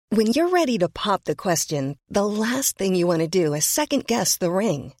When you're ready to pop the question, the last thing you want to do is second-guess the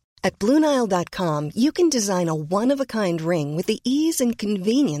ring. At BlueNile.com, you can design a one-of-a-kind ring with the ease and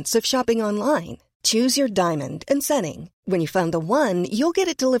convenience of shopping online. Choose your diamond and setting. When you find the one, you'll get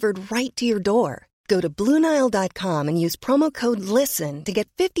it delivered right to your door. Go to BlueNile.com and use promo code LISTEN to get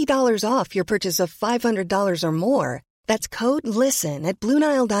 $50 off your purchase of $500 or more. That's code LISTEN at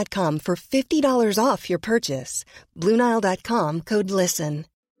BlueNile.com for $50 off your purchase. BlueNile.com, code LISTEN.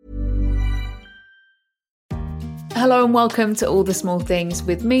 Hello and welcome to All the Small Things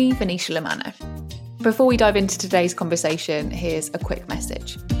with me, Venetia Lamano. Before we dive into today's conversation, here's a quick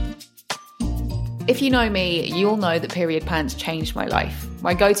message. If you know me, you'll know that period pants changed my life.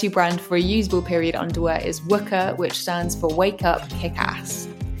 My go-to brand for reusable period underwear is WUKA, which stands for Wake Up, Kick Ass.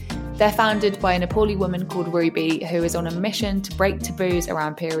 They're founded by a Nepali woman called Ruby, who is on a mission to break taboos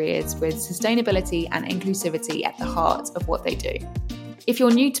around periods with sustainability and inclusivity at the heart of what they do. If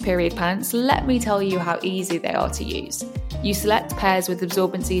you're new to period pants, let me tell you how easy they are to use. You select pairs with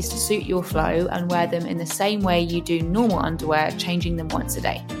absorbencies to suit your flow and wear them in the same way you do normal underwear, changing them once a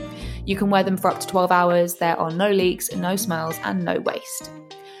day. You can wear them for up to 12 hours, there are no leaks, no smells and no waste.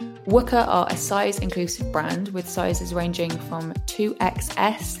 WUKA are a size-inclusive brand with sizes ranging from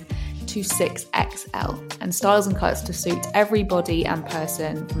 2XS to 6XL and styles and cuts to suit every body and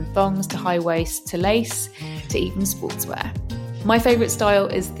person, from thongs to high waist to lace to even sportswear. My favourite style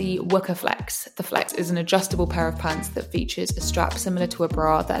is the WUKA Flex. The Flex is an adjustable pair of pants that features a strap similar to a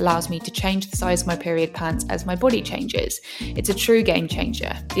bra that allows me to change the size of my period pants as my body changes. It's a true game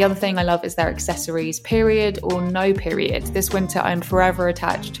changer. The other thing I love is their accessories, period or no period. This winter I am forever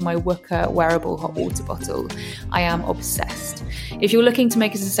attached to my WUKA wearable hot water bottle. I am obsessed. If you're looking to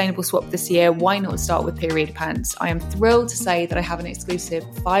make a sustainable swap this year, why not start with period pants? I am thrilled to say that I have an exclusive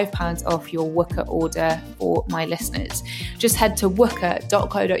 £5 off your WUKA order for my listeners. Just head to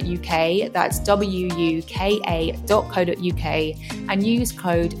wuka.co.uk, that's wuka.co.uk, and use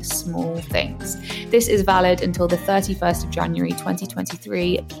code SMALLTHINGS. This is valid until the 31st of January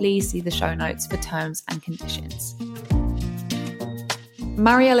 2023. Please see the show notes for terms and conditions.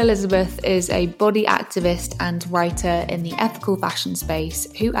 Marielle Elizabeth is a body activist and writer in the ethical fashion space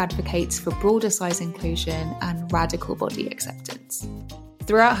who advocates for broader size inclusion and radical body acceptance.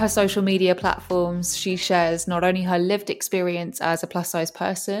 Throughout her social media platforms, she shares not only her lived experience as a plus-size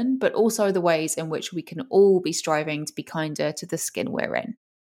person, but also the ways in which we can all be striving to be kinder to the skin we're in.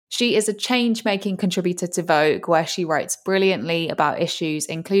 She is a change-making contributor to Vogue, where she writes brilliantly about issues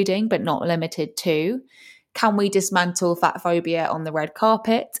including, but not limited to, can we dismantle fat phobia on the red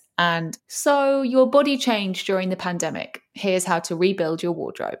carpet? And so your body changed during the pandemic. Here's how to rebuild your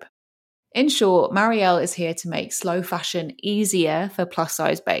wardrobe. In short, Marielle is here to make slow fashion easier for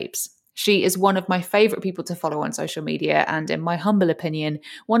plus-size babes. She is one of my favourite people to follow on social media and, in my humble opinion,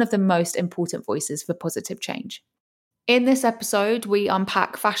 one of the most important voices for positive change. In this episode, we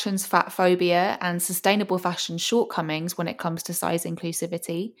unpack fashion's fat phobia and sustainable fashion's shortcomings when it comes to size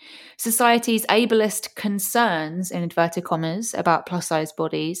inclusivity, society's ableist concerns, in inverted commas, about plus-size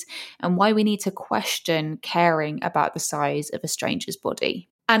bodies, and why we need to question caring about the size of a stranger's body.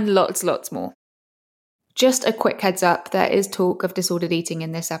 And lots more. Just a quick heads up, there is talk of disordered eating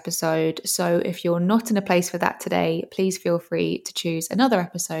in this episode, so if you're not in a place for that today, please feel free to choose another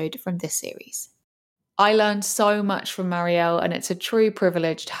episode from this series. I learned so much from Marielle, and it's a true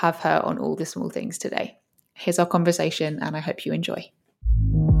privilege to have her on All the Small Things today. Here's our conversation, and I hope you enjoy.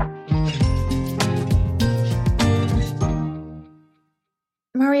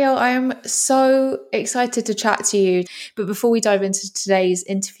 Marielle, I am so excited to chat to you. But before we dive into today's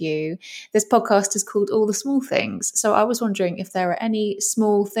interview, this podcast is called All the Small Things. So I was wondering if there are any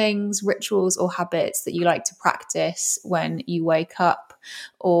small things, rituals or habits that you like to practice when you wake up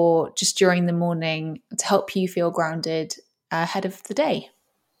or just during the morning to help you feel grounded ahead of the day.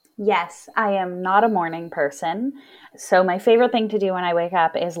 Yes, I am not a morning person. So my favorite thing to do when I wake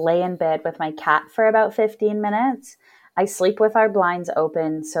up is lay in bed with my cat for about 15 minutes. I sleep with our blinds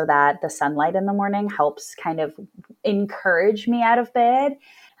open so that the sunlight in the morning helps kind of encourage me out of bed.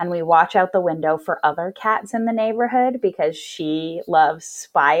 And we watch out the window for other cats in the neighborhood because she loves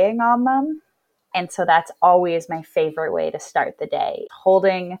spying on them. And so that's always my favorite way to start the day.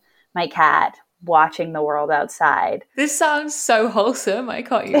 Holding my cat, watching the world outside. This sounds so wholesome. I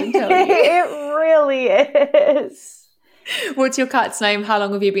can't even tell you. It really is. What's your cat's name? How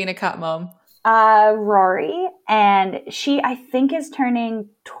long have you been a cat mom? Rory, and she, I think, is turning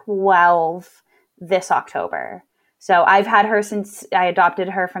 12 this October. So I've had her since I adopted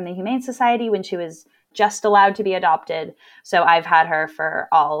her from the Humane Society when she was just allowed to be adopted. So I've had her for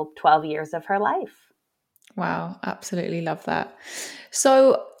all 12 years of her life. Wow, absolutely love that.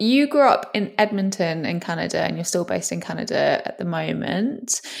 So you grew up in Edmonton in Canada and you're still based in Canada at the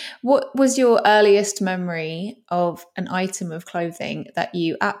moment. What was your earliest memory of an item of clothing that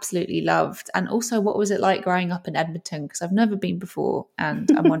you absolutely loved? And also, what was it like growing up in Edmonton? Because I've never been before and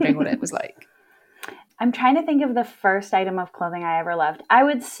I'm wondering what it was like. I'm trying to think of the first item of clothing I ever loved. I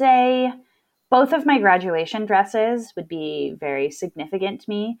would say both of my graduation dresses would be very significant to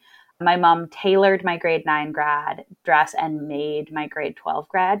me. My mom tailored my grade 9 grad dress and made my grade 12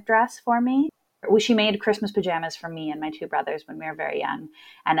 grad dress for me. She made Christmas pajamas for me and my two brothers when we were very young.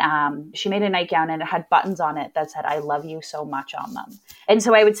 And she made a nightgown and it had buttons on it that said, "I love you so much" on them. And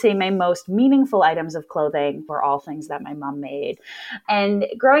so I would say my most meaningful items of clothing were all things that my mom made. And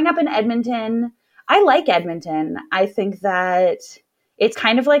growing up in Edmonton, I like Edmonton. I think that it's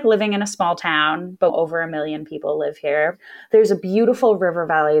kind of like living in a small town, but over 1 million people live here. There's a beautiful river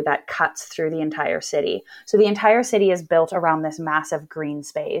valley that cuts through the entire city. So the entire city is built around this massive green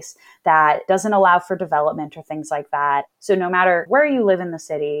space that doesn't allow for development or things like that. So no matter where you live in the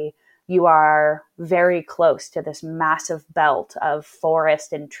city, you are very close to this massive belt of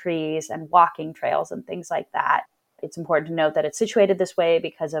forest and trees and walking trails and things like that. It's important to note that it's situated this way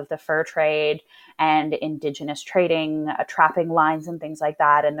because of the fur trade and indigenous trading, trapping lines and things like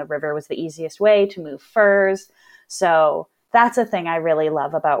that. And the river was the easiest way to move furs. So that's a thing I really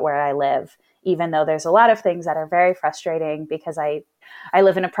love about where I live, even though there's a lot of things that are very frustrating because I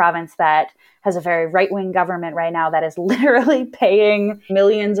live in a province that has a very right-wing government right now that is literally paying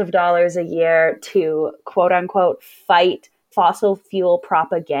millions of dollars a year to quote unquote fight fossil fuel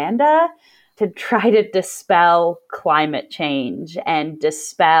propaganda to try to dispel climate change and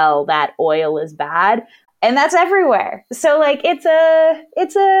dispel that oil is bad. And that's everywhere. So like it's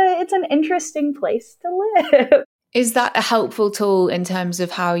an interesting place to live. Is that a helpful tool in terms of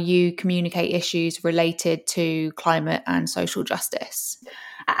how you communicate issues related to climate and social justice?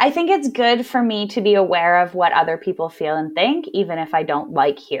 I think it's good for me to be aware of what other people feel and think, even if I don't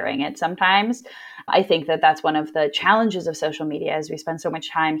like hearing it sometimes. I think that that's one of the challenges of social media is we spend so much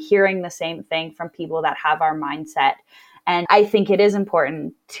time hearing the same thing from people that have our mindset. And I think it is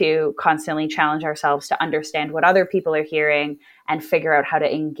important to constantly challenge ourselves to understand what other people are hearing and figure out how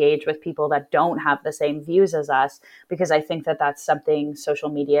to engage with people that don't have the same views as us, because I think that that's something social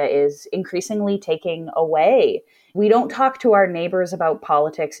media is increasingly taking away. We don't talk to our neighbors about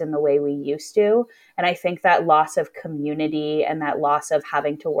politics in the way we used to. And I think that loss of community and that loss of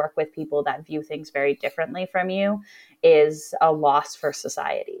having to work with people that view things very differently from you is a loss for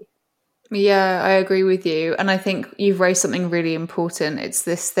society. Yeah, I agree with you. And I think you've raised something really important. It's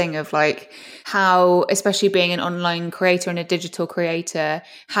this thing of like how, especially being an online creator and a digital creator,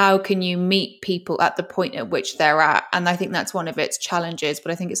 how can you meet people at the point at which they're at? And I think that's one of its challenges,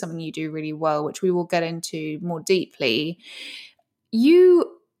 but I think it's something you do really well, which we will get into more deeply. You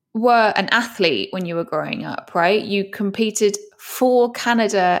were an athlete when you were growing up, right? You competed for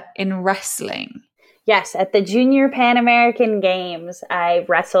Canada in wrestling. Yes, at the Junior Pan American Games, I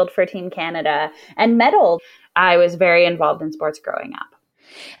wrestled for Team Canada and medaled. I was very involved in sports growing up.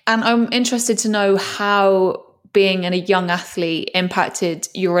 And I'm interested to know how being a young athlete impacted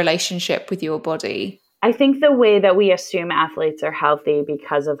your relationship with your body. I think the way that we assume athletes are healthy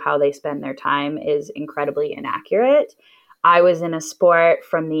because of how they spend their time is incredibly inaccurate. I was in a sport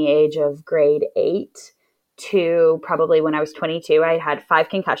from the age of grade 8 to probably when I was 22. I had 5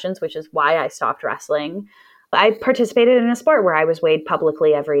 concussions, which is why I stopped wrestling. I participated in a sport where I was weighed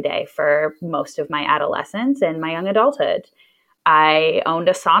publicly every day for most of my adolescence and my young adulthood. I owned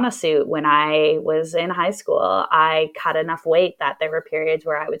a sauna suit when I was in high school. I cut enough weight that there were periods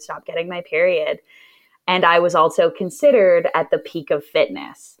where I would stop getting my period. And I was also considered at the peak of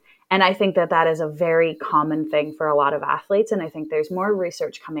fitness. And I think that that is a very common thing for a lot of athletes. And I think there's more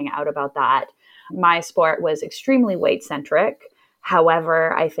research coming out about that. My sport was extremely weight centric.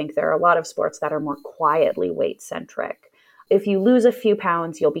 However, I think there are a lot of sports that are more quietly weight centric. If you lose a few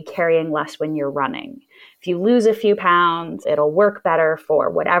pounds, you'll be carrying less when you're running. If you lose a few pounds, it'll work better for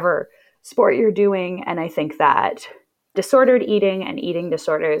whatever sport you're doing. And I think that disordered eating and eating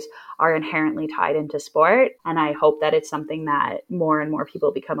disorders are inherently tied into sport. And I hope that it's something that more and more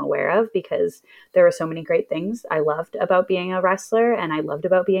people become aware of, because there are so many great things I loved about being a wrestler and I loved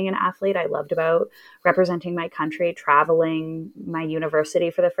about being an athlete. I loved about representing my country, traveling. My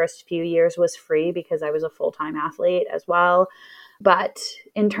university for the first few years was free because I was a full-time athlete as well. But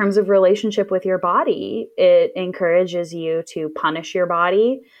in terms of relationship with your body, it encourages you to punish your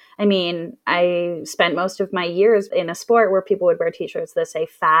body. I mean, I spent most of my years in a sport where people would wear t-shirts that say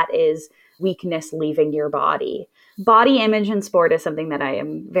fat is weakness leaving your body. Body image in sport is something that I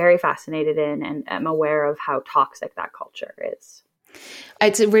am very fascinated in, and am aware of how toxic that culture is.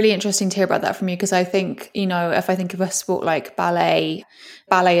 It's really interesting to hear about that from you, because I think, if I think of a sport like ballet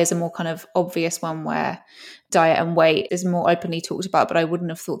is a more kind of obvious one where diet and weight is more openly talked about, but I wouldn't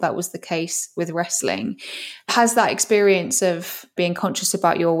have thought that was the case with wrestling. Has that experience of being conscious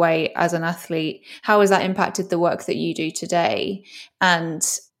about your weight as an athlete, how has that impacted the work that you do today? And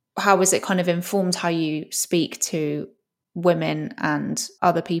how has it kind of informed how you speak to women and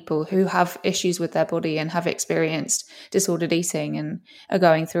other people who have issues with their body and have experienced disordered eating and are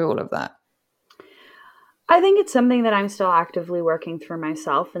going through all of that? I think it's something that I'm still actively working through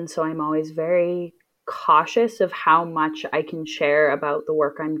myself. And so I'm always very cautious of how much I can share about the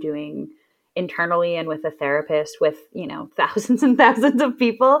work I'm doing internally and with a therapist, with, thousands and thousands of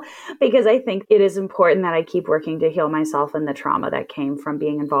people, because I think it is important that I keep working to heal myself and the trauma that came from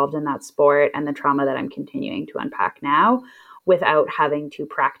being involved in that sport, and the trauma that I'm continuing to unpack now, without having to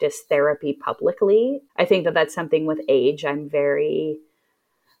practice therapy publicly. I think that that's something with age I'm very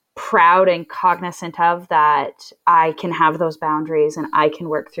proud and cognizant of, that I can have those boundaries and I can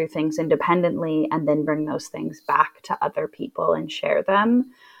work through things independently and then bring those things back to other people and share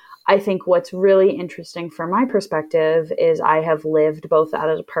them. I think what's really interesting from my perspective is I have lived both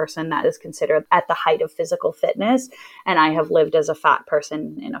as a person that is considered at the height of physical fitness, and I have lived as a fat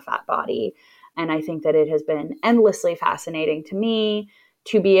person in a fat body. And I think that it has been endlessly fascinating to me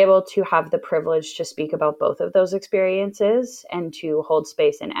to be able to have the privilege to speak about both of those experiences and to hold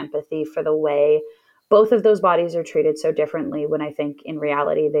space and empathy for the way both of those bodies are treated so differently, when I think in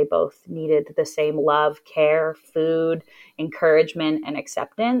reality they both needed the same love, care, food, encouragement, and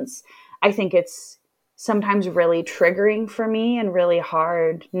acceptance. I think it's sometimes really triggering for me and really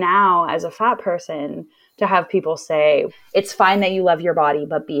hard now as a fat person to have people say, it's fine that you love your body,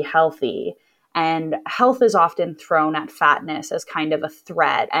 but be healthy. And health is often thrown at fatness as kind of a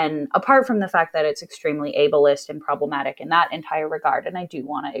threat. And apart from the fact that it's extremely ableist and problematic in that entire regard, and I do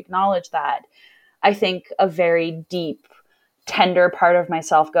want to acknowledge that, I think a very deep, tender part of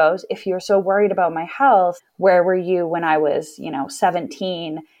myself goes, if you're so worried about my health, where were you when I was,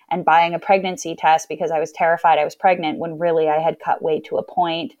 17 and buying a pregnancy test because I was terrified I was pregnant, when really I had cut weight to a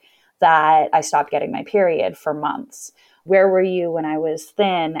point that I stopped getting my period for months? Where were you when I was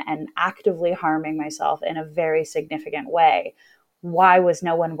thin and actively harming myself in a very significant way? Why was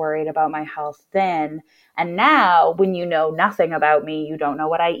no one worried about my health then? And now, when you know nothing about me, you don't know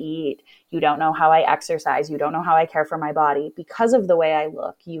what I eat, you don't know how I exercise, you don't know how I care for my body, because of the way I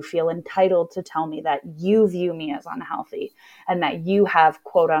look, you feel entitled to tell me that you view me as unhealthy and that you have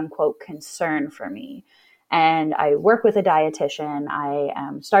quote unquote concern for me. And I work with a dietitian. I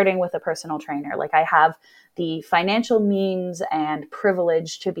am starting with a personal trainer. Like, I have the financial means and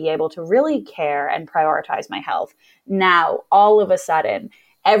privilege to be able to really care and prioritize my health. Now, all of a sudden,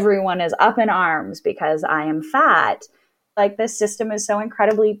 everyone is up in arms because I am fat. Like, this system is so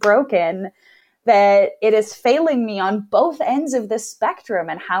incredibly broken that it is failing me on both ends of the spectrum.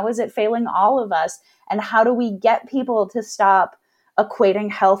 And how is it failing all of us? And how do we get people to stop equating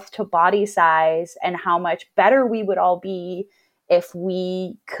health to body size, and how much better we would all be if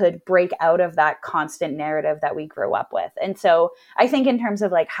we could break out of that constant narrative that we grew up with? And so I think in terms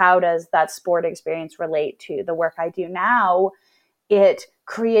of like, how does that sport experience relate to the work I do now? It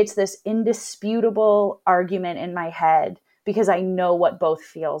creates this indisputable argument in my head, because I know what both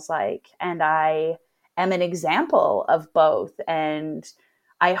feels like. And I am an example of both. And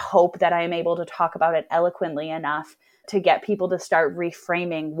I hope that I am able to talk about it eloquently enough to get people to start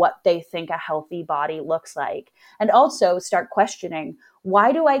reframing what they think a healthy body looks like. And also start questioning,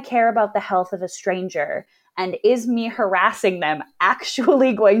 why do I care about the health of a stranger? And is me harassing them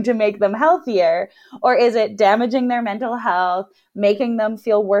actually going to make them healthier? Or is it damaging their mental health, making them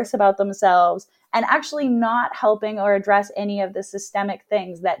feel worse about themselves, and actually not helping or address any of the systemic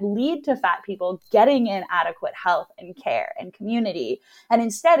things that lead to fat people getting inadequate health and care and community? And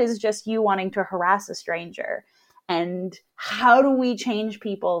instead is just you wanting to harass a stranger. And how do we change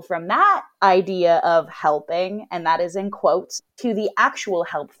people from that idea of helping, and that is in quotes, to the actual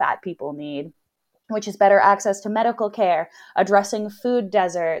help fat people need, which is better access to medical care, addressing food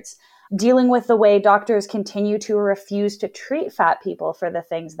deserts, dealing with the way doctors continue to refuse to treat fat people for the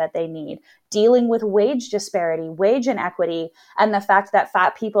things that they need, dealing with wage disparity, wage inequity, and the fact that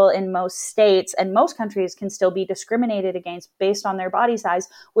fat people in most states and most countries can still be discriminated against based on their body size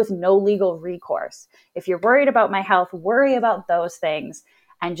with no legal recourse. If you're worried about my health, worry about those things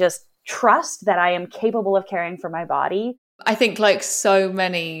and just trust that I am capable of caring for my body. I think like so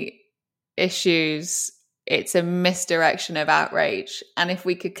many issues, it's a misdirection of outrage. And if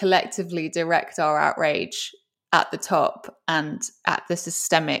we could collectively direct our outrage at the top and at the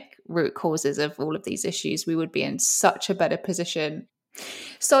systemic root causes of all of these issues, we would be in such a better position.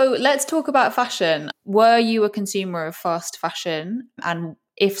 So let's talk about fashion. Were you a consumer of fast fashion? And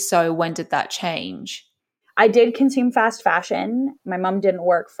if so, when did that change? I did consume fast fashion. My mom didn't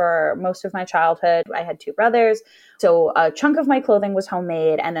work for most of my childhood. I had 2 brothers. So a chunk of my clothing was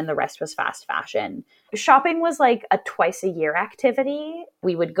homemade and then the rest was fast fashion. Shopping was like a twice a year activity.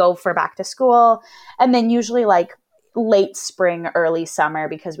 We would go for back to school and then usually like late spring, early summer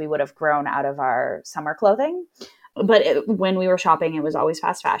because we would have grown out of our summer clothing. But when we were shopping, it was always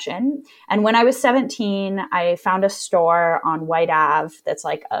fast fashion. And when I was 17, I found a store on White Ave that's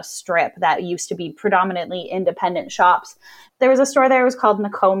like a strip that used to be predominantly independent shops. There was a store there, it was called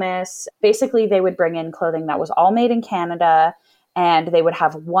Nokomis. Basically, they would bring in clothing that was all made in Canada, and they would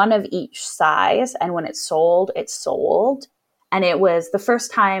have one of each size. And when it sold, it sold. And it was the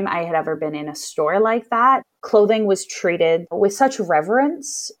first time I had ever been in a store like that. Clothing was treated with such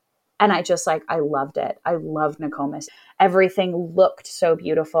reverence. And I loved it. I loved Nokomis. Everything looked so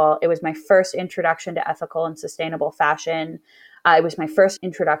beautiful. It was my first introduction to ethical and sustainable fashion. It was my first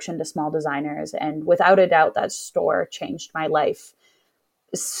introduction to small designers. And without a doubt, that store changed my life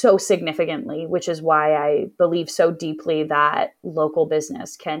so significantly, which is why I believe so deeply that local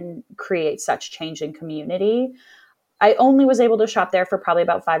business can create such change in community. I only was able to shop there for probably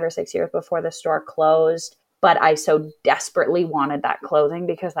about 5 or 6 years before the store closed. But I so desperately wanted that clothing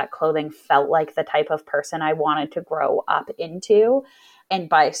because that clothing felt like the type of person I wanted to grow up into. And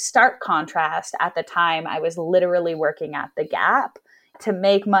by stark contrast, at the time, I was literally working at the Gap to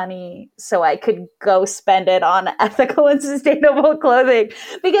make money so I could go spend it on ethical and sustainable clothing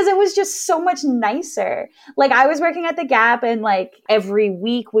because it was just so much nicer. Like I was working at the Gap and like every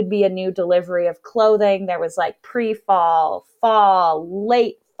week would be a new delivery of clothing. There was like pre-fall, fall,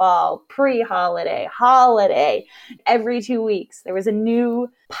 late fall, pre-holiday, holiday. Every 2 weeks, there was a new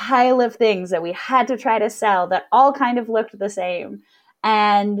pile of things that we had to try to sell that all kind of looked the same.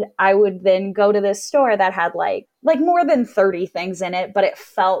 And I would then go to this store that had like more than 30 things in it, but it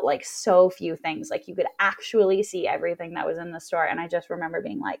felt like so few things. Like you could actually see everything that was in the store. And I just remember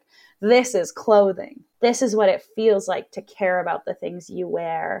being like, this is clothing. This is what it feels like to care about the things you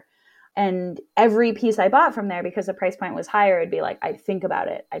wear. And every piece I bought from there, because the price point was higher, it'd be like, I'd think about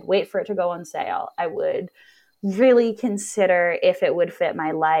it. I'd wait for it to go on sale. I would really consider if it would fit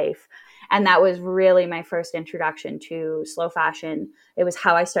my life. And that was really my first introduction to slow fashion. It was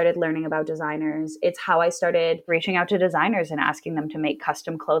how I started learning about designers. It's how I started reaching out to designers and asking them to make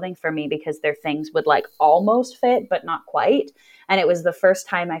custom clothing for me because their things would like almost fit, but not quite. And it was the first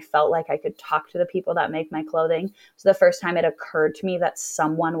time I felt like I could talk to the people that make my clothing. It was the first time it occurred to me that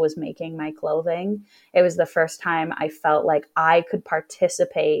someone was making my clothing. It was the first time I felt like I could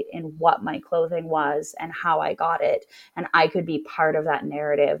participate in what my clothing was and how I got it. And I could be part of that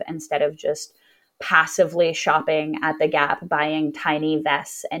narrative instead of just passively shopping at the Gap, buying tiny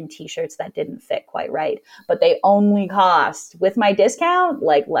vests and t-shirts that didn't fit quite right. But they only cost, with my discount,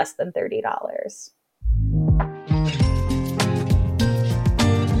 like less than $30.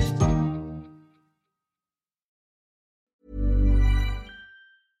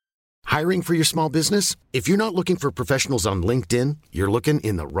 Hiring for your small business? If you're not looking for professionals on LinkedIn, you're looking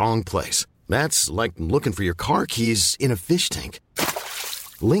in the wrong place. That's like looking for your car keys in a fish tank.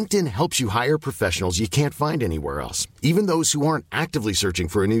 LinkedIn helps you hire professionals you can't find anywhere else, even those who aren't actively searching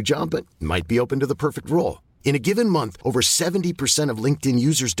for a new job but might be open to the perfect role. In a given month, over 70% of LinkedIn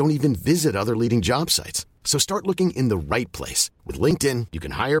users don't even visit other leading job sites. So start looking in the right place. With LinkedIn, you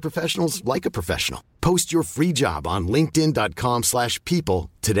can hire professionals like a professional. Post your free job on linkedin.com/people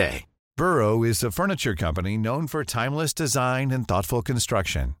today. Burrow is a furniture company known for timeless design and thoughtful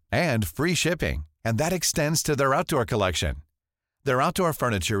construction and free shipping, and that extends to their outdoor collection. Their outdoor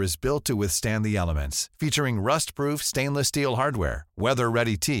furniture is built to withstand the elements, featuring rust-proof stainless steel hardware,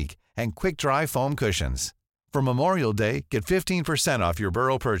 weather-ready teak, and quick-dry foam cushions. For Memorial Day, get 15% off your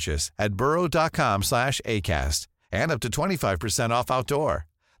Burrow purchase at burrow.com/acast, and up to 25% off outdoor.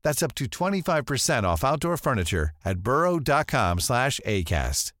 That's up to 25% off outdoor furniture at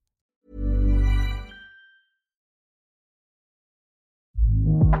burrow.com/acast.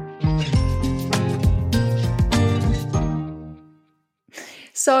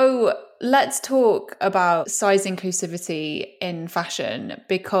 So let's talk about size inclusivity in fashion,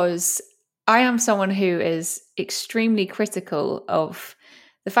 because I am someone who is extremely critical of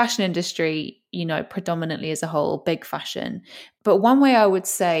the fashion industry, predominantly as a whole, big fashion. But one way I would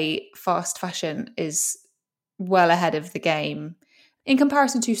say fast fashion is well ahead of the game in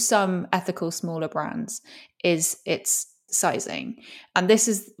comparison to some ethical smaller brands is its sizing. And this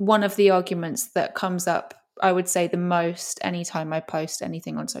is one of the arguments that comes up, I would say, the most anytime I post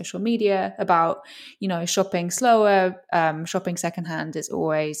anything on social media about, shopping slower, shopping secondhand is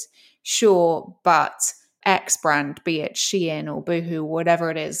always sure, but X brand, be it Shein or Boohoo, whatever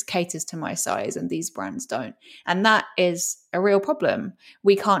it is, caters to my size and these brands don't. And that is a real problem.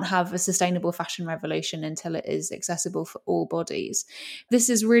 We can't have a sustainable fashion revolution until it is accessible for all bodies. This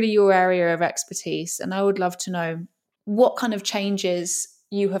is really your area of expertise, and I would love to know what kind of changes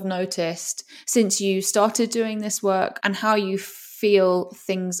you have noticed since you started doing this work and how you feel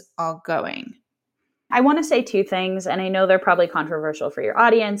things are going. I want to say two things, and I know they're probably controversial for your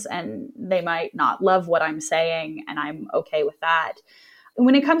audience, and they might not love what I'm saying, and I'm okay with that.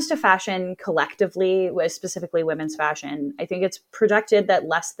 When it comes to fashion collectively, specifically women's fashion, I think it's projected that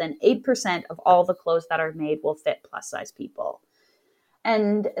less than 8% of all the clothes that are made will fit plus size people.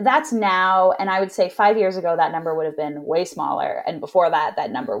 And that's now, and I would say 5 years ago, that number would have been way smaller. And before that, that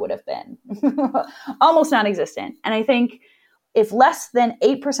number would have been almost non-existent. And I think if less than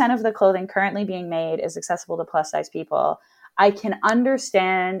 8% of the clothing currently being made is accessible to plus size people, I can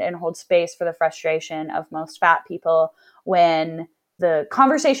understand and hold space for the frustration of most fat people when the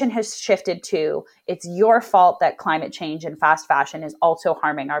conversation has shifted to it's your fault that climate change and fast fashion is also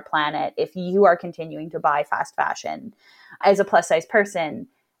harming our planet if you are continuing to buy fast fashion. As a plus size person,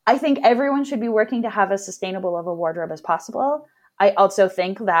 I think everyone should be working to have as sustainable of a wardrobe as possible. I also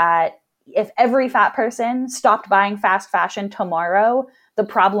think that if every fat person stopped buying fast fashion tomorrow, the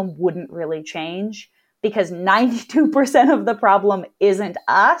problem wouldn't really change because 92% of the problem isn't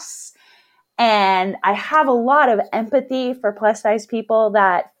us. And I have a lot of empathy for plus size people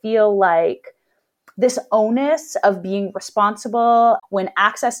that feel like this onus of being responsible when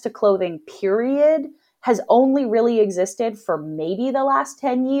access to clothing, period, has only really existed for maybe the last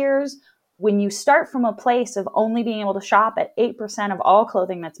 10 years. When you start from a place of only being able to shop at 8% of all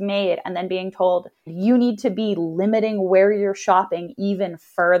clothing that's made and then being told you need to be limiting where you're shopping even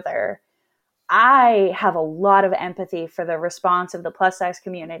further, I have a lot of empathy for the response of the plus size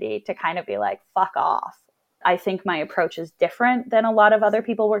community to kind of be like, fuck off. I think my approach is different than a lot of other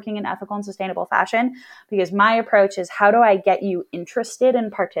people working in ethical and sustainable fashion, because my approach is how do I get you interested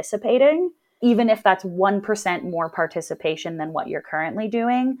in participating, even if that's 1% more participation than what you're currently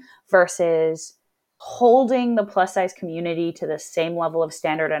doing, versus holding the plus size community to the same level of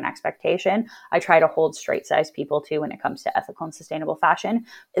standard and expectation I try to hold straight size people to when it comes to ethical and sustainable fashion.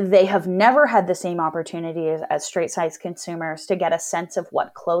 They have never had the same opportunity as straight size consumers to get a sense of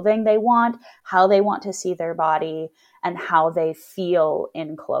what clothing they want, how they want to see their body, and how they feel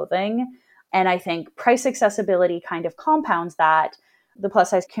in clothing. And I think price accessibility kind of compounds that. The plus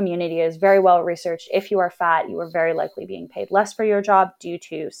size community is very well researched. If you are fat, you are very likely being paid less for your job due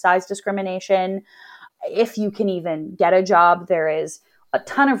to size discrimination. If you can even get a job, there is a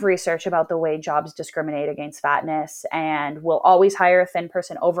ton of research about the way jobs discriminate against fatness and will always hire a thin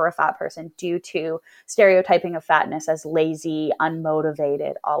person over a fat person due to stereotyping of fatness as lazy,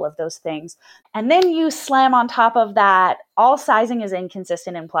 unmotivated, all of those things. And then you slam on top of that, all sizing is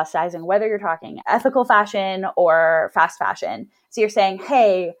inconsistent in plus sizing, whether you're talking ethical fashion or fast fashion. So you're saying,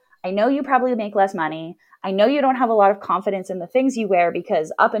 hey, I know you probably make less money. I know you don't have a lot of confidence in the things you wear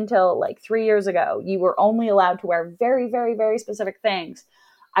because up until like 3 years ago, you were only allowed to wear very, very, very specific things.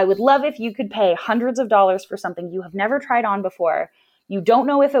 I would love if you could pay hundreds of dollars for something you have never tried on before. You don't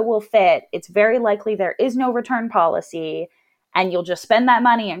know if it will fit. It's very likely there is no return policy, and you'll just spend that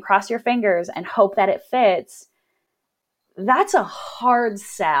money and cross your fingers and hope that it fits. That's a hard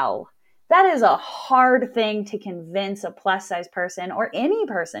sell. That is a hard thing to convince a plus size person or any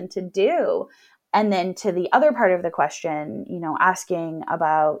person to do. And then to the other part of the question, asking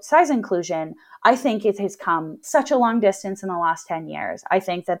about size inclusion, I think it has come such a long distance in the last 10 years. I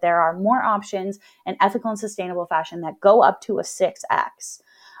think that there are more options in ethical and sustainable fashion that go up to a 6X.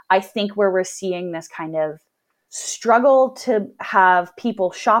 I think where we're seeing this kind of struggle to have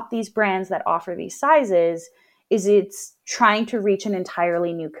people shop these brands that offer these sizes is it's trying to reach an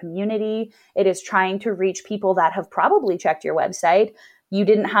entirely new community. It is trying to reach people that have probably checked your website. You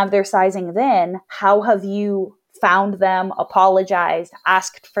didn't have their sizing then. How have you found them, apologized,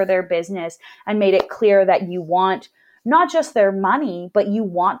 asked for their business, and made it clear that you want not just their money, but you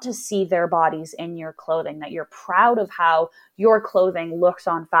want to see their bodies in your clothing, that you're proud of how your clothing looks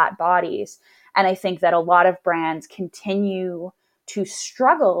on fat bodies. And I think that a lot of brands continue to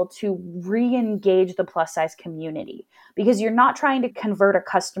struggle to re-engage the plus size community, because you're not trying to convert a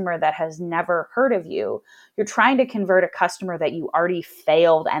customer that has never heard of you. You're trying to convert a customer that you already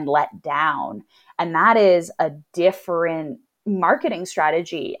failed and let down. And that is a different marketing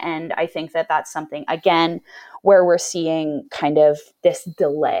strategy. And I think that that's something, again, where we're seeing kind of this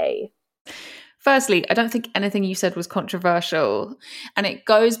delay. Firstly, I don't think anything you said was controversial. And it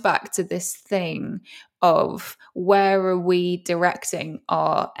goes back to this thing of where are we directing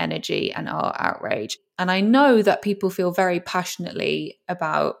our energy and our outrage? And I know that people feel very passionately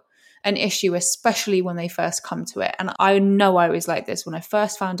about an issue, especially when they first come to it. And I know I was like this when I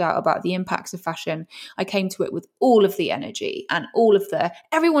first found out about the impacts of fashion. I came to it with all of the energy and all of the,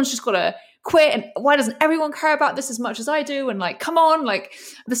 everyone's just got to quit, and why doesn't everyone care about this as much as I do? And like, come on, like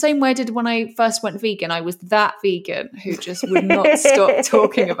the same way I did when I first went vegan. I was that vegan who just would not stop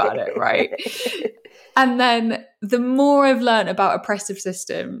talking about it, right? And then the more I've learned about oppressive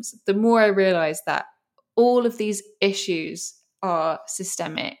systems, the more I realize that all of these issues are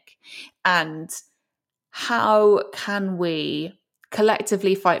systemic. And how can we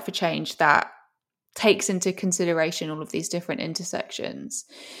collectively fight for change that takes into consideration all of these different intersections?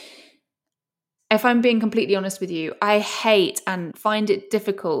 If I'm being completely honest with you, I hate and find it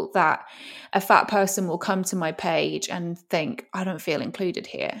difficult that a fat person will come to my page and think, I don't feel included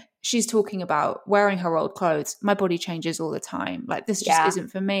here. She's talking about wearing her old clothes. My body changes all the time. Like, this just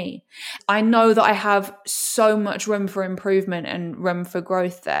isn't for me. I know that I have so much room for improvement and room for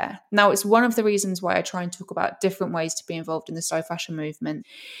growth there. Now, it's one of the reasons why I try and talk about different ways to be involved in the slow fashion movement.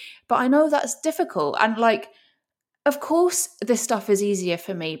 But I know that's difficult. And like, of course, this stuff is easier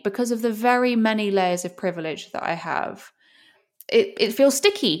for me because of the very many layers of privilege that I have. It feels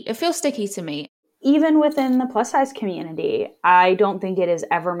sticky. It feels sticky to me. Even within the plus size community, I don't think it is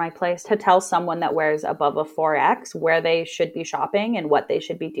ever my place to tell someone that wears above a 4X where they should be shopping and what they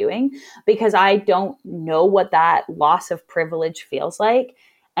should be doing, because I don't know what that loss of privilege feels like.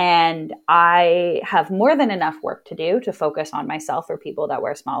 And I have more than enough work to do to focus on myself or people that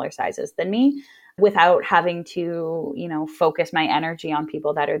wear smaller sizes than me, without having to, focus my energy on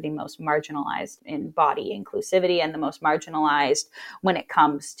people that are the most marginalized in body inclusivity and the most marginalized when it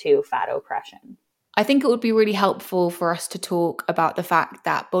comes to fat oppression. I think it would be really helpful for us to talk about the fact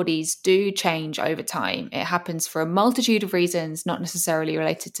that bodies do change over time. It happens for a multitude of reasons, not necessarily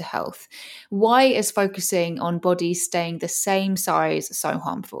related to health. Why is focusing on bodies staying the same size so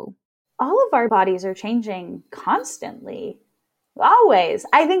harmful? All of our bodies are changing constantly. Always.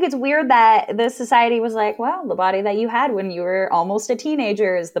 I think it's weird that the society was like, well, the body that you had when you were almost a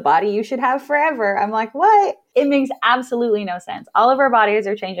teenager is the body you should have forever. I'm like, what? It makes absolutely no sense. All of our bodies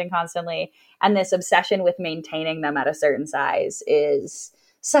are changing constantly. And this obsession with maintaining them at a certain size is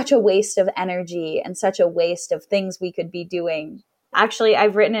such a waste of energy and such a waste of things we could be doing. Actually,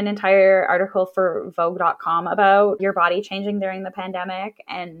 I've written an entire article for Vogue.com about your body changing during the pandemic,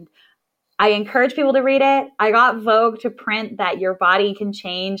 and I encourage people to read it. I got Vogue to print that your body can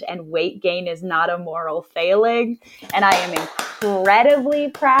change and weight gain is not a moral failing. And I am incredibly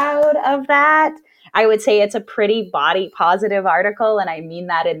proud of that. I would say it's a pretty body positive article. And I mean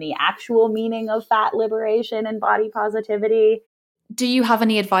that in the actual meaning of fat liberation and body positivity. Do you have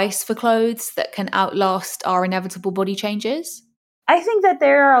any advice for clothes that can outlast our inevitable body changes? I think that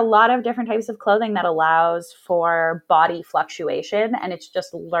there are a lot of different types of clothing that allows for body fluctuation, and it's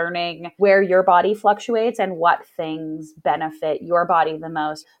just learning where your body fluctuates and what things benefit your body the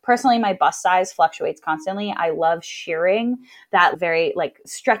most. Personally, my bust size fluctuates constantly. I love shearing, that very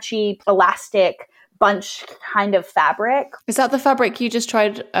stretchy, elastic bunch kind of fabric. Is that the fabric you just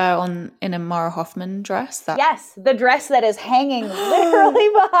tried on in a Mara Hoffman dress? Yes, the dress that is hanging literally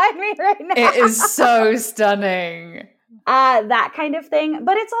behind me right now. It is so stunning. That kind of thing.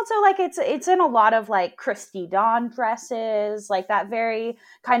 But it's also it's in a lot of Christy Dawn dresses, that very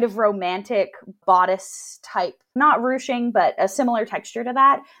kind of romantic bodice type, not ruching, but a similar texture to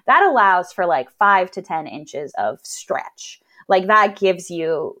that. That allows for 5 to 10 inches of stretch. That gives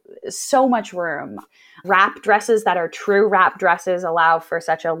you so much room. Wrap dresses that are true wrap dresses allow for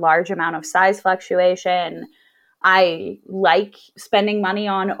such a large amount of size fluctuation. I like spending money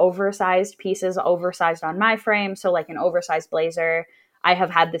on oversized pieces, oversized on my frame. So an oversized blazer, I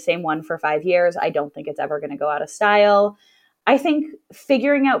have had the same one for 5 years. I don't think it's ever going to go out of style. I think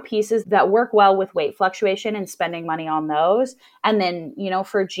figuring out pieces that work well with weight fluctuation and spending money on those. And then,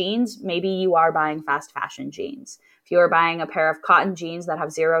 for jeans, maybe you are buying fast fashion jeans. If you are buying a pair of cotton jeans that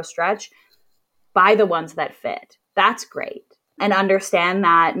have zero stretch, buy the ones that fit. that's great. And understand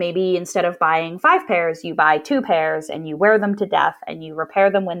that maybe instead of buying 5 pairs, you buy 2 pairs and you wear them to death and you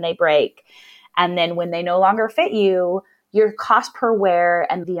repair them when they break. And then when they no longer fit you, your cost per wear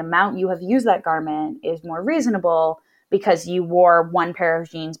and the amount you have used that garment is more reasonable because you wore 1 pair of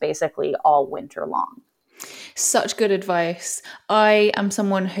jeans basically all winter long. Such good advice. I am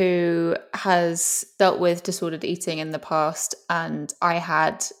someone who has dealt with disordered eating in the past, and I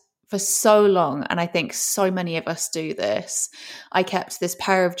had for so long, and I think so many of us do this, I kept this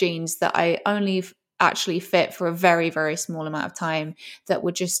pair of jeans that I only actually fit for a very, very small amount of time that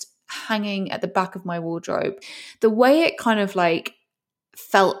were just hanging at the back of my wardrobe. The way it kind of like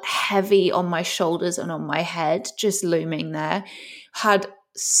felt heavy on my shoulders and on my head, just looming there, had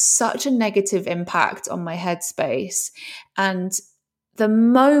such a negative impact on my headspace. And the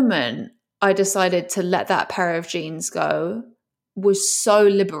moment I decided to let that pair of jeans go was so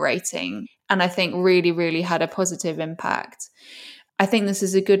liberating, and I think really, really had a positive impact. I think this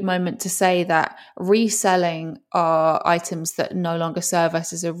is a good moment to say that reselling our items that no longer serve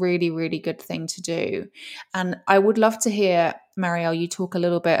us is a really, really good thing to do. And I would love to hear, Marielle, you talk a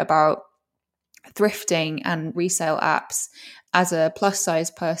little bit about thrifting and resale apps as a plus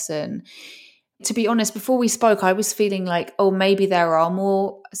size person. To be honest, before we spoke, I was feeling like, oh, maybe there are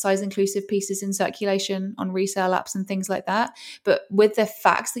more size inclusive pieces in circulation on resale apps and things like that. But with the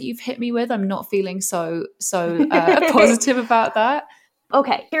facts that you've hit me with, I'm not feeling so positive about that.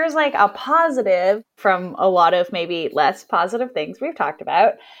 Okay, here's like a positive from a lot of maybe less positive things we've talked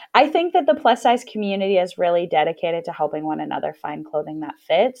about. I think that the plus size community is really dedicated to helping one another find clothing that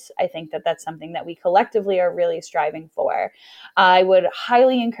fits. I think that that's something that we collectively are really striving for. I would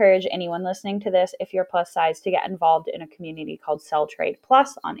highly encourage anyone listening to this, if you're plus size, to get involved in a community called Sell Trade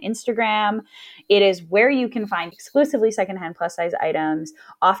Plus on Instagram. It is where you can find exclusively secondhand plus size items,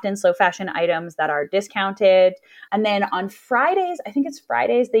 often slow fashion items that are discounted. And then on Fridays, I think it's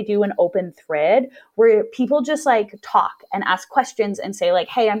Fridays, they do an open thread where people just like talk and ask questions and say like,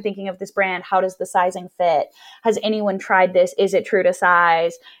 hey, I'm thinking of this brand. How does the sizing fit? Has anyone tried this? Is it true to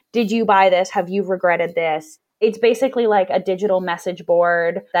size? Did you buy this? Have you regretted this? It's basically like a digital message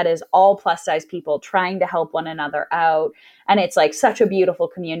board that is all plus size people trying to help one another out. And it's like such a beautiful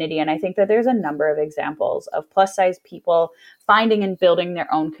community. And I think that there's a number of examples of plus size people finding and building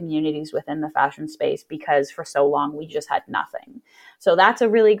their own communities within the fashion space, because for so long we just had nothing. So that's a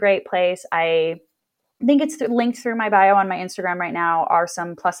really great place. I think it's linked through my bio on my Instagram right now are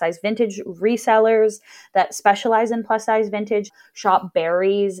some plus size vintage resellers that specialize in plus size vintage. Shop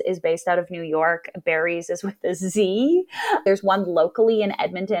Berries is based out of New York. Berries is with a Z. There's one locally in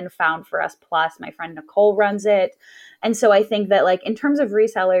Edmonton, Found For Us Plus. My friend Nicole runs it. And so I think that like in terms of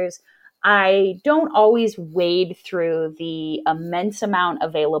resellers, I don't always wade through the immense amount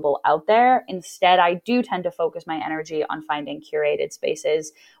available out there. Instead, I do tend to focus my energy on finding curated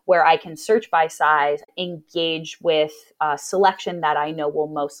spaces where I can search by size, engage with a selection that I know will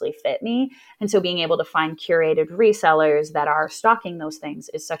mostly fit me. And so being able to find curated resellers that are stocking those things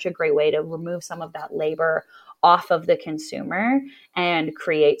is such a great way to remove some of that labor off of the consumer and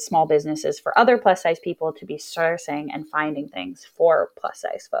create small businesses for other plus size people to be sourcing and finding things for plus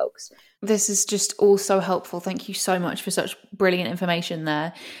size folks. This is just all so helpful. Thank you so much for such brilliant information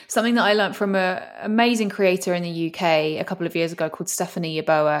there. Something that I learned from an amazing creator in the UK a couple of years ago called Stephanie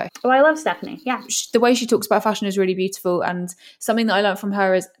Yeboah. Oh, I love Stephanie. Yeah. The way she talks about fashion is really beautiful. And something that I learned from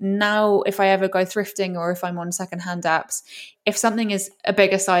her is now if I ever go thrifting or if I'm on secondhand apps, if something is a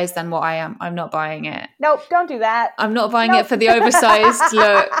bigger size than what I am, I'm not buying it. Nope, don't do that. I'm not buying it for the oversized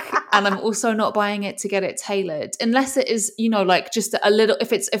look. And I'm also not buying it to get it tailored. Unless it is, you know, like just a little,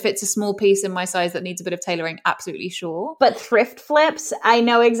 if it's a small piece in my size that needs a bit of tailoring, absolutely sure. But thrift flips, I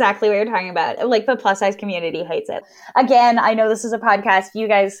know exactly what you're talking about. Like the plus size community hates it. Again, I know this is a podcast. You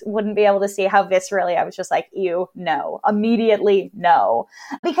guys wouldn't be able to see how viscerally I was just like, ew, no. Immediately, no.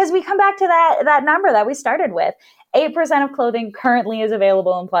 Because we come back to that number that we started with. 8% of clothing currently is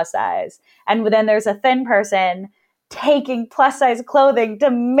available in plus size. And then there's a thin person taking plus size clothing to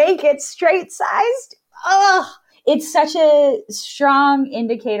make it straight sized. Ugh. It's such a strong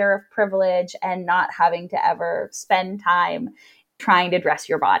indicator of privilege and not having to ever spend time trying to dress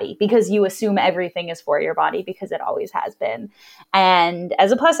your body because you assume everything is for your body because it always has been. And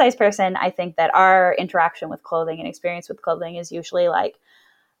as a plus size person, I think that our interaction with clothing and experience with clothing is usually like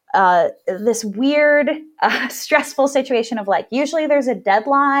this weird, stressful situation of like, usually there's a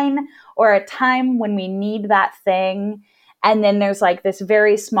deadline or a time when we need that thing. And then there's like this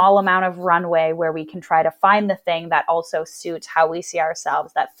very small amount of runway where we can try to find the thing that also suits how we see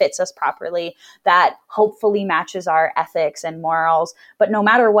ourselves, that fits us properly, that hopefully matches our ethics and morals. But no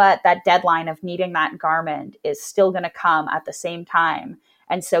matter what, that deadline of needing that garment is still going to come at the same time.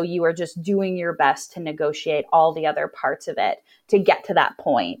 And so you are just doing your best to negotiate all the other parts of it to get to that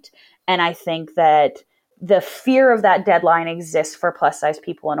point. And I think that the fear of that deadline exists for plus size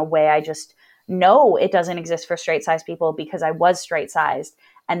people in a way I just know it doesn't exist for straight size people, because I was straight sized.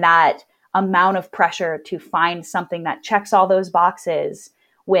 And that amount of pressure to find something that checks all those boxes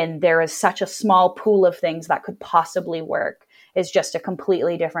when there is such a small pool of things that could possibly work is just a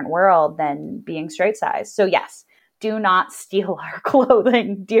completely different world than being straight sized. So yes, do not steal our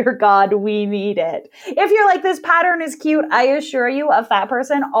clothing. Dear God, we need it. If you're like, this pattern is cute, I assure you a fat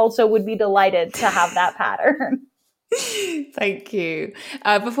person also would be delighted to have that pattern. Thank you.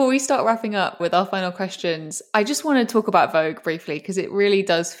 Before we start wrapping up with our final questions, I just want to talk about Vogue briefly, because it really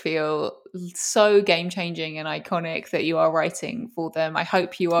does feel so game-changing and iconic that you are writing for them. I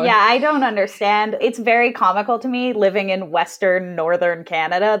hope you are. Yeah, I don't understand. It's very comical to me living in Western Northern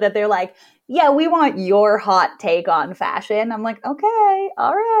Canada that they're like, yeah, we want your hot take on fashion. I'm like, okay,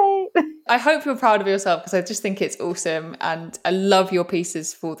 all right. I hope you're proud of yourself, because I just think it's awesome and I love your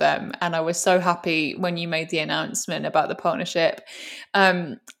pieces for them. And I was so happy when you made the announcement about the partnership.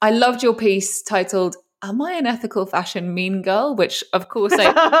 I loved your piece titled, "Am I an ethical fashion mean girl?" Which of course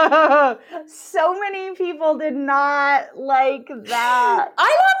so many people did not like that.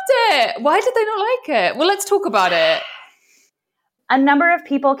 I loved it. Why did they not like it? Well, let's talk about it. A number of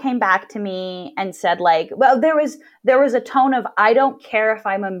people came back to me and said, like, well, there was a tone of, I don't care if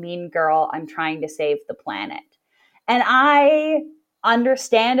I'm a mean girl, I'm trying to save the planet. And I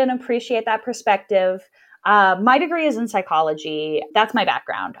understand and appreciate that perspective. My degree is in psychology. That's my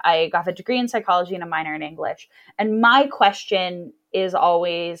background. I got a degree in psychology and a minor in English. And my question is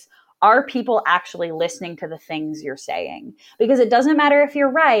always, are people actually listening to the things you're saying? Because it doesn't matter if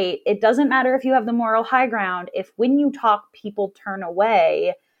you're right. It doesn't matter if you have the moral high ground. If when you talk, people turn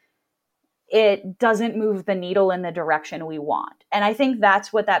away, it doesn't move the needle in the direction we want. And I think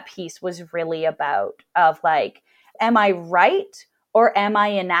that's what that piece was really about, of like, am I right or am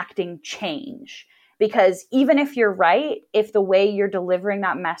I enacting change? Because even if you're right, if the way you're delivering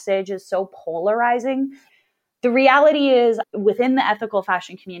that message is so polarizing, the reality is, within the ethical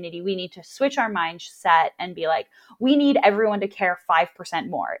fashion community, we need to switch our mindset and be like, we need everyone to care 5%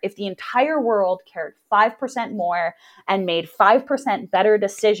 more. If the entire world cared 5% more and made 5% better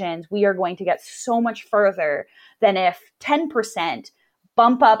decisions, we are going to get so much further than if 10%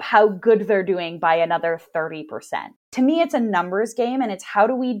 bump up how good they're doing by another 30%. To me, it's a numbers game, and it's how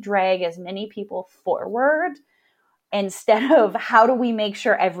do we drag as many people forward instead of how do we make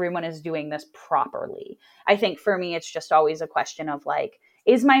sure everyone is doing this properly. I think for me, it's just always a question of like,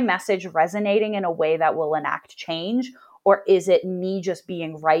 is my message resonating in a way that will enact change? Or is it me just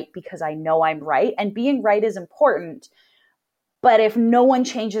being right because I know I'm right? And being right is important. But if no one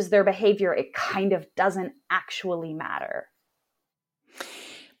changes their behavior, it kind of doesn't actually matter.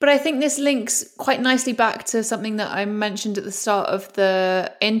 But I think this links quite nicely back to something that I mentioned at the start of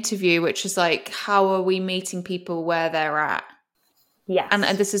the interview, which is like, how are we meeting people where they're at? Yes. And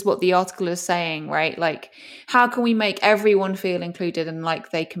this is what the article is saying, right? Like, how can we make everyone feel included and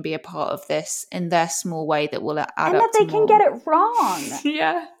like they can be a part of this in their small way that will add up to more? And that they can get it wrong.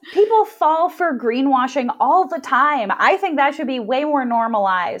 Yeah. People fall for greenwashing all the time. I think that should be way more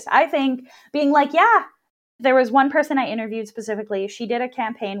normalized. I think being like, yeah, there was one person I interviewed specifically. She did a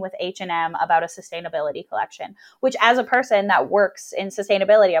campaign with H&M about a sustainability collection, which as a person that works in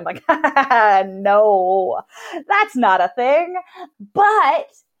sustainability, I'm like, no, that's not a thing. But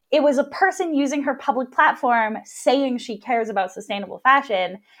it was a person using her public platform saying she cares about sustainable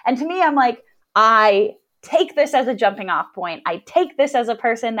fashion. And to me, I'm like, I take this as a jumping off point. I take this as a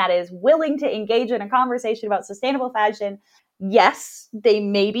person that is willing to engage in a conversation about sustainable fashion. Yes, they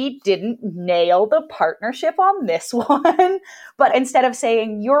maybe didn't nail the partnership on this one, but instead of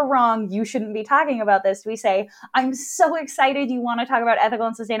saying, you're wrong, you shouldn't be talking about this, we say, I'm so excited you want to talk about ethical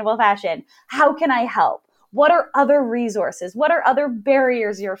and sustainable fashion. How can I help? What are other resources? What are other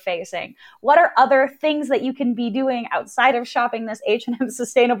barriers you're facing? What are other things that you can be doing outside of shopping this H&M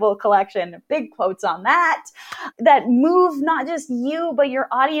sustainable collection? Big quotes on that move not just you, but your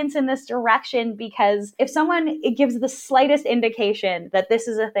audience in this direction. Because if it gives the slightest indication that this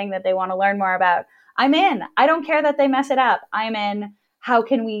is a thing that they want to learn more about, I'm in. I don't care that they mess it up. I'm in. How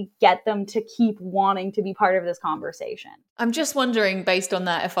can we get them to keep wanting to be part of this conversation? I'm just wondering, based on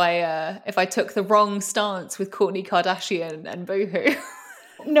that, if I took the wrong stance with Kourtney Kardashian and Boohoo.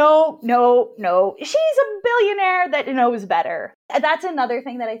 no. She's a billionaire that knows better. That's another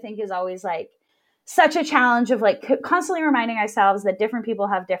thing that I think is always like such a challenge of like constantly reminding ourselves that different people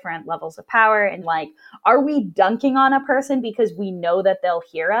have different levels of power, and like, are we dunking on a person because we know that they'll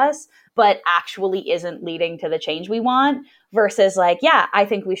hear us, but actually isn't leading to the change we want, versus like, yeah, I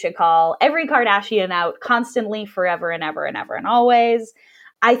think we should call every Kardashian out constantly, forever and ever and ever and always.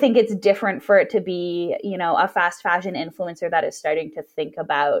 I think it's different for it to be, you know, a fast fashion influencer that is starting to think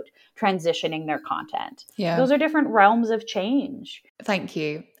about transitioning their content. Yeah. Those are different realms of change. Thank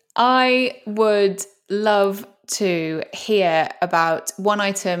you. I would love to hear about one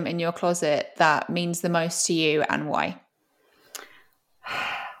item in your closet that means the most to you and why.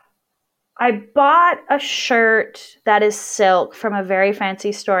 I bought a shirt that is silk from a very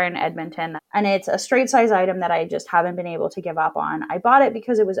fancy store in Edmonton, and it's a straight size item that I just haven't been able to give up on. I bought it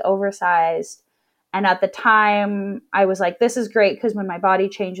because it was oversized, and at the time I was like, this is great because when my body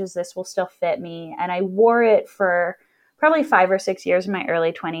changes, this will still fit me. And I wore it for probably 5 or 6 years in my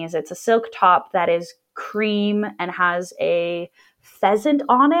early 20s. It's a silk top that is cream and has a pheasant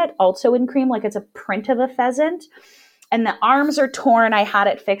on it, also in cream, like it's a print of a pheasant. And the arms are torn. I had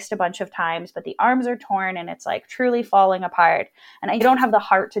it fixed a bunch of times, but the arms are torn and it's like truly falling apart. And I don't have the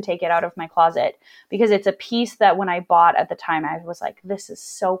heart to take it out of my closet because it's a piece that when I bought at the time, I was like, this is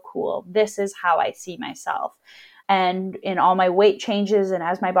so cool. This is how I see myself. And in all my weight changes and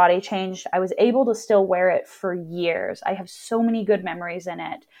as my body changed, I was able to still wear it for years. I have so many good memories in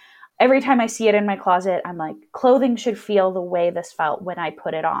it. Every time I see it in my closet, I'm like, clothing should feel the way this felt when I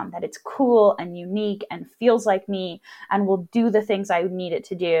put it on, that it's cool and unique and feels like me and will do the things I need it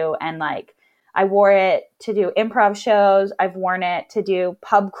to do. And like, I wore it to do improv shows. I've worn it to do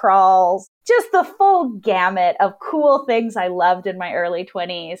pub crawls, just the full gamut of cool things I loved in my early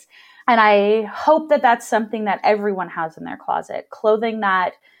 20s. And I hope that that's something that everyone has in their closet. Clothing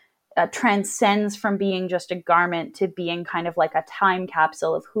that transcends from being just a garment to being kind of like a time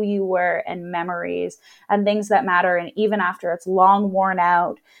capsule of who you were and memories and things that matter. And even after it's long worn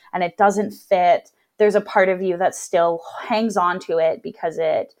out and it doesn't fit, there's a part of you that still hangs on to it because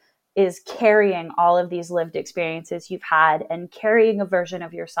it is carrying all of these lived experiences you've had and carrying a version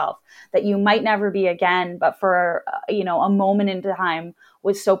of yourself that you might never be again, but for, a moment in time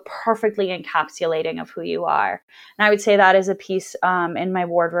was so perfectly encapsulating of who you are. And I would say that is a piece in my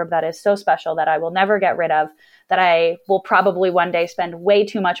wardrobe that is so special that I will never get rid of, that I will probably one day spend way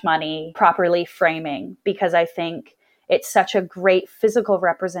too much money properly framing, because I think it's such a great physical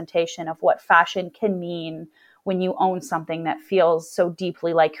representation of what fashion can mean when you own something that feels so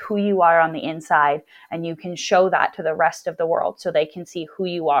deeply like who you are on the inside, and you can show that to the rest of the world so they can see who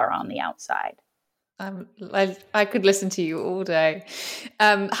you are on the outside. I could listen to you all day.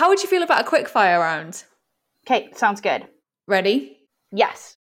 How would you feel about a quick fire round? Okay, sounds good. Ready?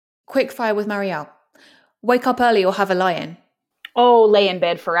 Yes. Quick fire with Marielle. Wake up early or have a lie-in? Oh, lay in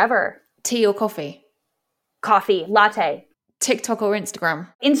bed forever. Tea or coffee? Coffee, latte. TikTok or Instagram?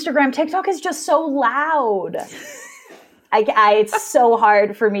 Instagram. TikTok is just so loud. It's so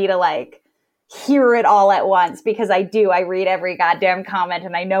hard for me to like hear it all at once because I read every goddamn comment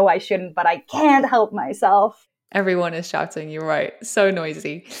and I know I shouldn't, but I can't help myself. Everyone is shouting, you're right. So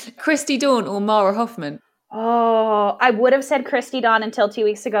noisy. Christy Dawn or Mara Hoffman? Oh, I would have said Christy Dawn until 2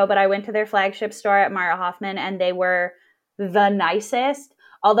 weeks ago, but I went to their flagship store at Mara Hoffman and they were the nicest.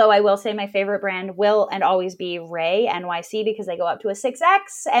 Although I will say my favorite brand will and always be Ray NYC because they go up to a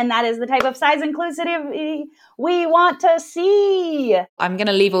 6X, and that is the type of size inclusivity we want to see. I'm going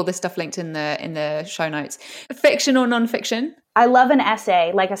to leave all this stuff linked in the show notes. Fiction or nonfiction? I love an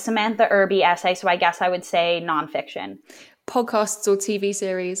essay, like a Samantha Irby essay, so I guess I would say nonfiction. Podcasts or TV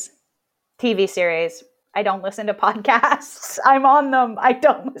series? TV series. I don't listen to podcasts. I'm on them. I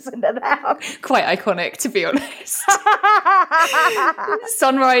don't listen to them. Quite iconic, to be honest.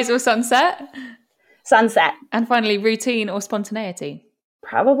 Sunrise or sunset? Sunset. And finally, routine or spontaneity?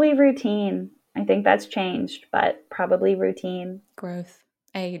 Probably routine. I think that's changed, but probably routine. Growth.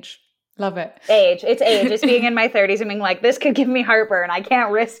 Age. Love it. Age. It's age. It's being in my 30s and being like, this could give me heartburn. I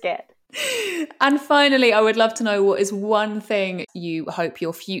can't risk it. And finally, I would love to know, what is one thing you hope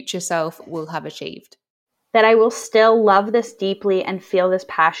your future self will have achieved? That I will still love this deeply and feel this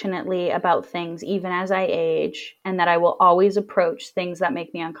passionately about things even as I age, and that I will always approach things that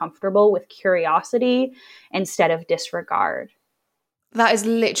make me uncomfortable with curiosity instead of disregard. That is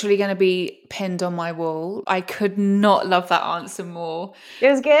literally going to be pinned on my wall. I could not love that answer more. It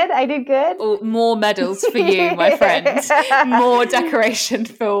was good? I did good? More medals for you, my friend. More decoration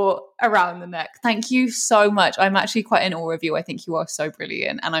for around the neck. Thank you so much. I'm actually quite in awe of you. I think you are so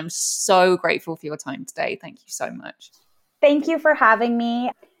brilliant. And I'm so grateful for your time today. Thank you so much. Thank you for having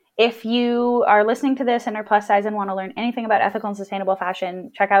me. If you are listening to this and are plus size and want to learn anything about ethical and sustainable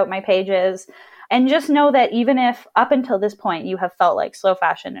fashion, check out my pages. And just know that even if up until this point you have felt like slow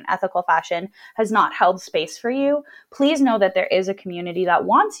fashion and ethical fashion has not held space for you, please know that there is a community that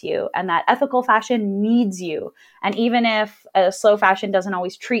wants you and that ethical fashion needs you. And even if slow fashion doesn't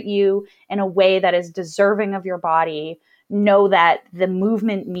always treat you in a way that is deserving of your body, know that the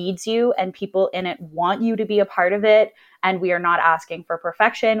movement needs you and people in it want you to be a part of it. And we are not asking for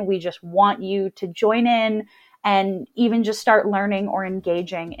perfection. We just want you to join in and even just start learning or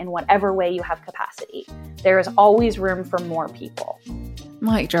engaging in whatever way you have capacity. There is always room for more people.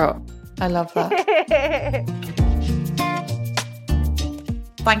 Mic drop. I love that.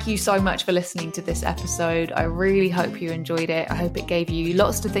 Thank you so much for listening to this episode. I really hope you enjoyed it. I hope it gave you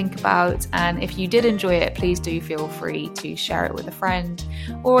lots to think about. And if you did enjoy it, please do feel free to share it with a friend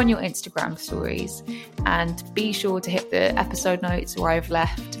or on your Instagram stories. And be sure to hit the episode notes where I've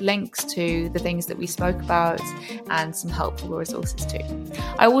left links to the things that we spoke about and some helpful resources too.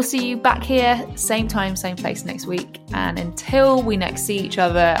 I will see you back here, same time, same place next week. And until we next see each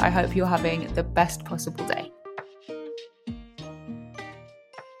other, I hope you're having the best possible day.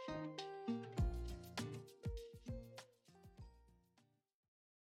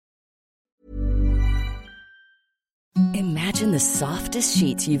 Imagine the softest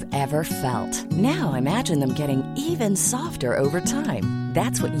sheets you've ever felt. Now imagine them getting even softer over time.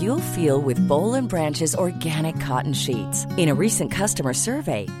 That's what you'll feel with Boll & Branch's organic cotton sheets. In a recent customer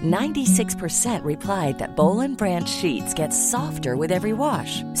survey, 96% replied that Boll & Branch sheets get softer with every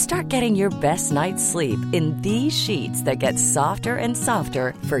wash. Start getting your best night's sleep in these sheets that get softer and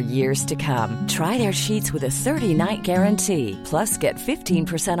softer for years to come. Try their sheets with a 30-night guarantee. Plus, get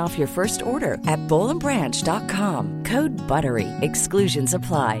 15% off your first order at bollandbranch.com. Code BUTTERY. Exclusions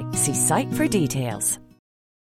apply. See site for details.